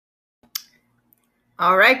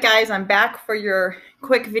All right, guys, I'm back for your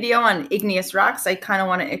quick video on igneous rocks. I kind of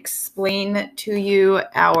want to explain to you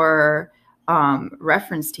our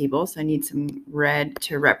reference table. So I need some red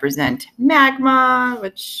to represent magma,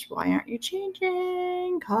 which, why aren't you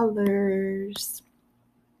changing colors?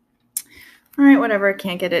 All right, whatever, I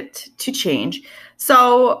can't get it to change.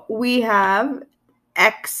 So we have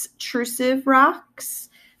extrusive rocks.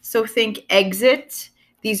 So think exit.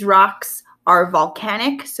 These rocks are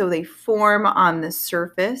volcanic, so they form on the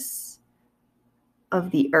surface of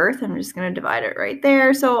the earth. I'm just going to divide it right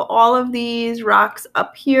there. So all of these rocks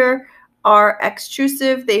up here are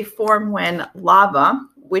extrusive. They form when lava,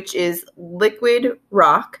 which is liquid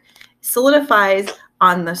rock, solidifies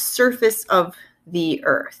on the surface of the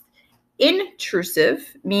earth. Intrusive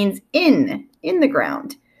means in the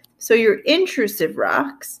ground. So your intrusive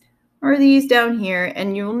rocks are these down here,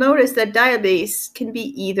 and you'll notice that diabase can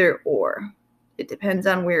be either or. It depends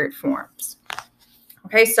on where it forms.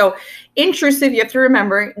 Okay, so intrusive, you have to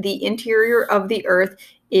remember the interior of the earth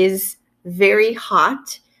is very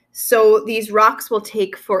hot. So these rocks will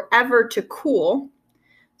take forever to cool.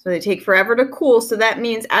 So they take forever to cool. So that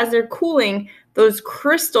means as they're cooling, those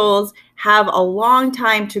crystals have a long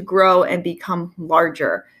time to grow and become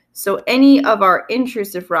larger. So any of our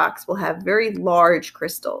intrusive rocks will have very large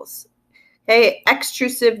crystals. Okay,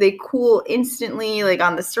 extrusive, they cool instantly, like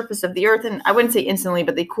on the surface of the earth. And I wouldn't say instantly,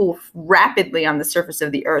 but they cool rapidly on the surface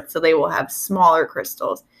of the earth. So they will have smaller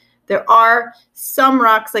crystals. There are some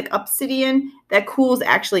rocks like obsidian that cools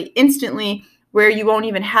actually instantly, where you won't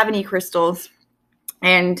even have any crystals,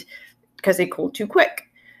 and because they cool too quick.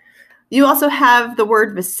 You also have the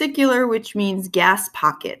word vesicular, which means gas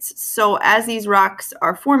pockets. So as these rocks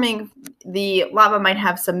are forming, the lava might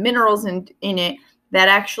have some minerals in it that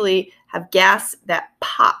actually have gas that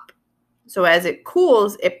pop. So as it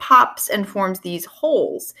cools, it pops and forms these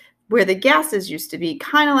holes where the gases used to be,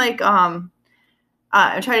 kind of like, I'm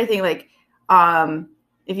trying to think, like,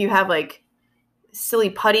 if you have like silly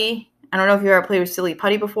putty. I don't know if you ever played with silly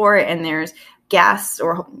putty before, and there's gas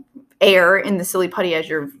or air in the silly putty as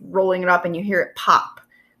you're rolling it up and you hear it pop.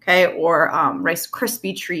 Okay, or Rice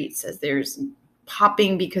Krispie treats, as there's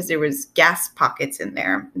popping because there was gas pockets in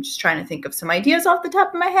there. I'm just trying to think of some ideas off the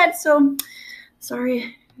top of my head, so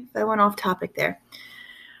sorry if I went off topic there.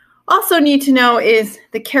 Also need to know is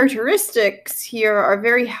the characteristics here are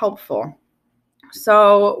very helpful.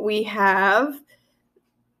 So we have,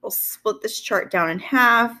 we'll split this chart down in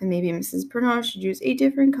half, and maybe Mrs. Pernod should use a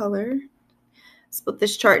different color. Split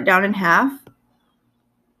this chart down in half.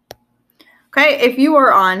 Okay, if you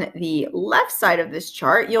are on the left side of this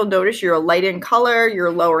chart, you'll notice you're light in color,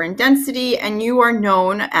 you're lower in density, and you are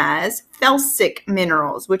known as felsic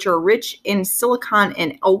minerals, which are rich in silicon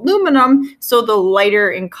and aluminum, so the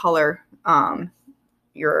lighter in color,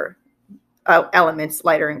 your elements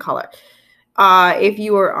lighter in color. If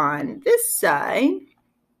you are on this side,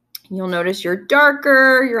 you'll notice you're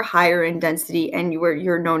darker, you're higher in density, and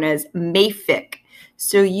you're known as mafic.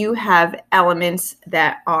 So you have elements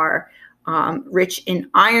that are rich in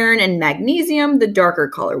iron and magnesium, the darker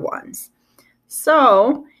color ones.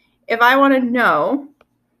 So if I want to know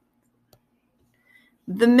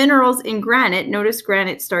the minerals in granite, notice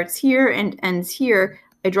granite starts here and ends here.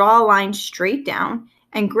 I draw a line straight down,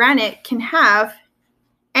 and granite can have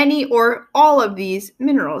any or all of these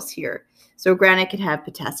minerals here. So granite could have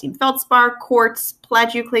potassium feldspar, quartz,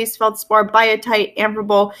 plagioclase feldspar, biotite,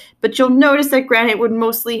 amphibole, but you'll notice that granite would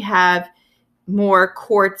mostly have more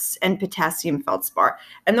quartz and potassium feldspar.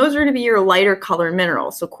 And those are going to be your lighter color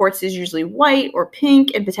minerals. So quartz is usually white or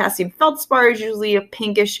pink, and potassium feldspar is usually a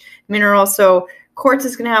pinkish mineral. So quartz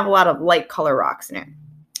is going to have a lot of light color rocks in it.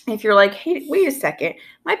 If you're like, hey, wait a second,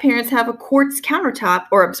 my parents have a quartz countertop,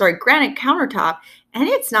 or I'm sorry, granite countertop, and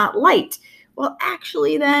it's not light. Well,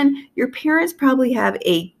 actually then your parents probably have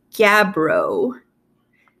a gabbro.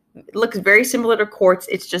 It looks very similar to quartz.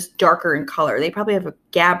 It's just darker in color. They probably have a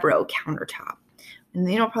gabbro countertop. And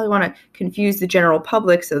they don't probably want to confuse the general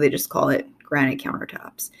public, so they just call it granite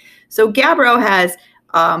countertops. So gabbro has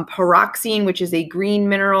pyroxene, which is a green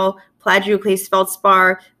mineral, plagioclase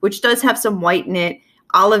feldspar, which does have some white in it,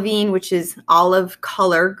 olivine, which is olive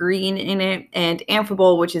color, green in it, and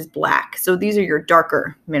amphibole, which is black. So these are your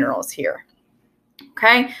darker minerals here.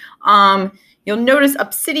 Okay. You'll notice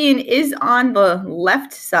obsidian is on the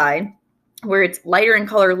left side, where it's lighter in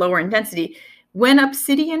color, lower in density. When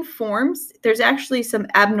obsidian forms, there's actually some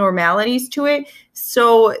abnormalities to it.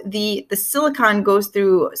 So the silicon goes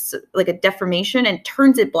through like a deformation and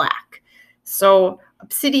turns it black. So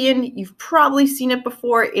obsidian, you've probably seen it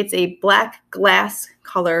before. It's a black glass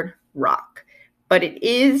colored rock, but it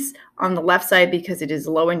is on the left side because it is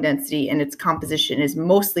low in density and its composition is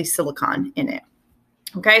mostly silicon in it.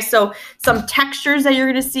 Okay, so some textures that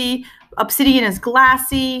you're going to see. Obsidian is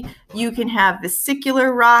glassy. You can have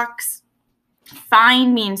vesicular rocks.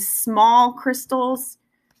 Fine means small crystals.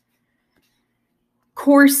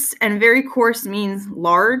 Coarse and very coarse means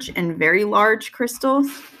large and very large crystals.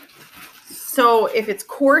 So if it's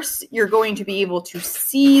coarse, you're going to be able to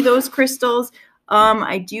see those crystals.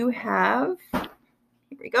 I do have,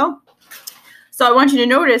 here we go. So I want you to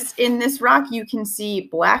notice in this rock, you can see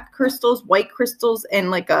black crystals, white crystals, and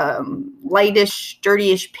like a lightish,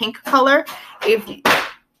 dirtyish pink color. If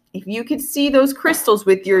you could see those crystals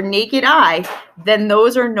with your naked eye, then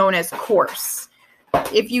those are known as coarse.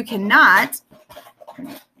 If you cannot,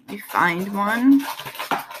 you find one.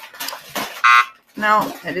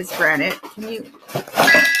 No, that is granite. Can you,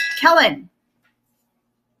 Kellen?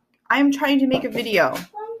 I am trying to make a video.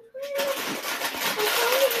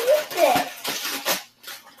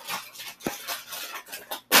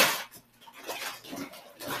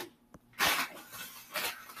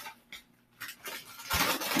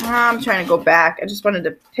 I'm trying to go back. I just wanted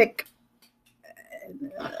to pick,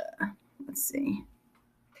 let's see.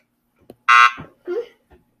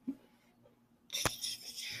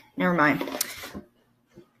 Never mind.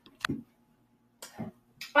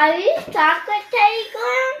 Are these chocolate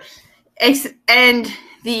telegrams? And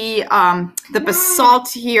the basalt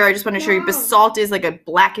here, I just want to show you, basalt is like a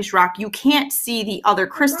blackish rock. You can't see the other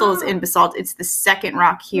crystals in basalt. It's the second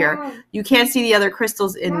rock here. You can't see the other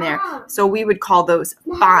crystals in there. So we would call those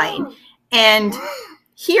fine. And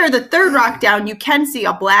here, the third rock down, you can see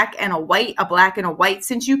a black and a white, a black and a white.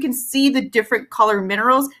 Since you can see the different color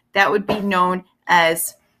minerals, that would be known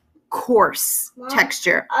as coarse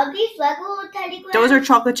texture. Are these regular teddygrams? Those are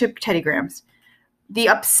chocolate chip teddygrams. The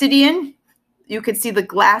obsidian, you could see the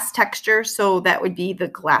glass texture, so that would be the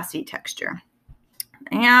glassy texture.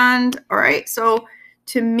 And all right, so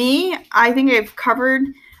to me, I think I've covered,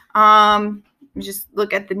 just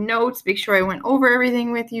look at the notes, make sure I went over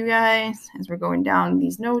everything with you guys as we're going down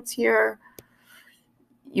these notes here.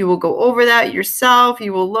 You will go over that yourself.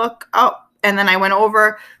 You will look up. And then I went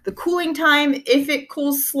over the cooling time. If it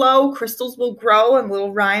cools slow, crystals will grow, and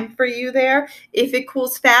little rhyme for you there. If it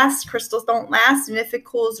cools fast, crystals don't last. And if it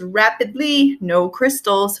cools rapidly, no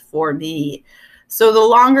crystals for me. So the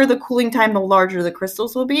longer the cooling time, the larger the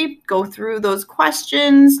crystals will be. Go through those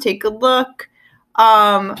questions, take a look.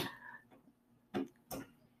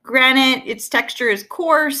 Granite, its texture is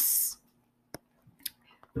coarse.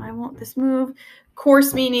 Why won't this move?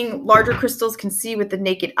 Coarse meaning larger crystals can see with the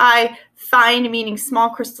naked eye. Fine meaning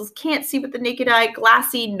small crystals can't see with the naked eye.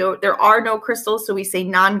 Glassy, no, there are no crystals, so we say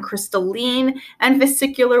non-crystalline. And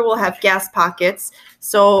vesicular will have gas pockets.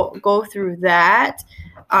 So go through that.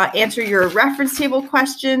 Answer your reference table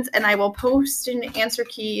questions, and I will post an answer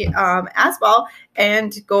key as well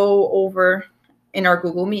and go over in our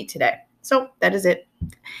Google Meet today. So that is it.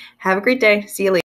 Have a great day. See you later.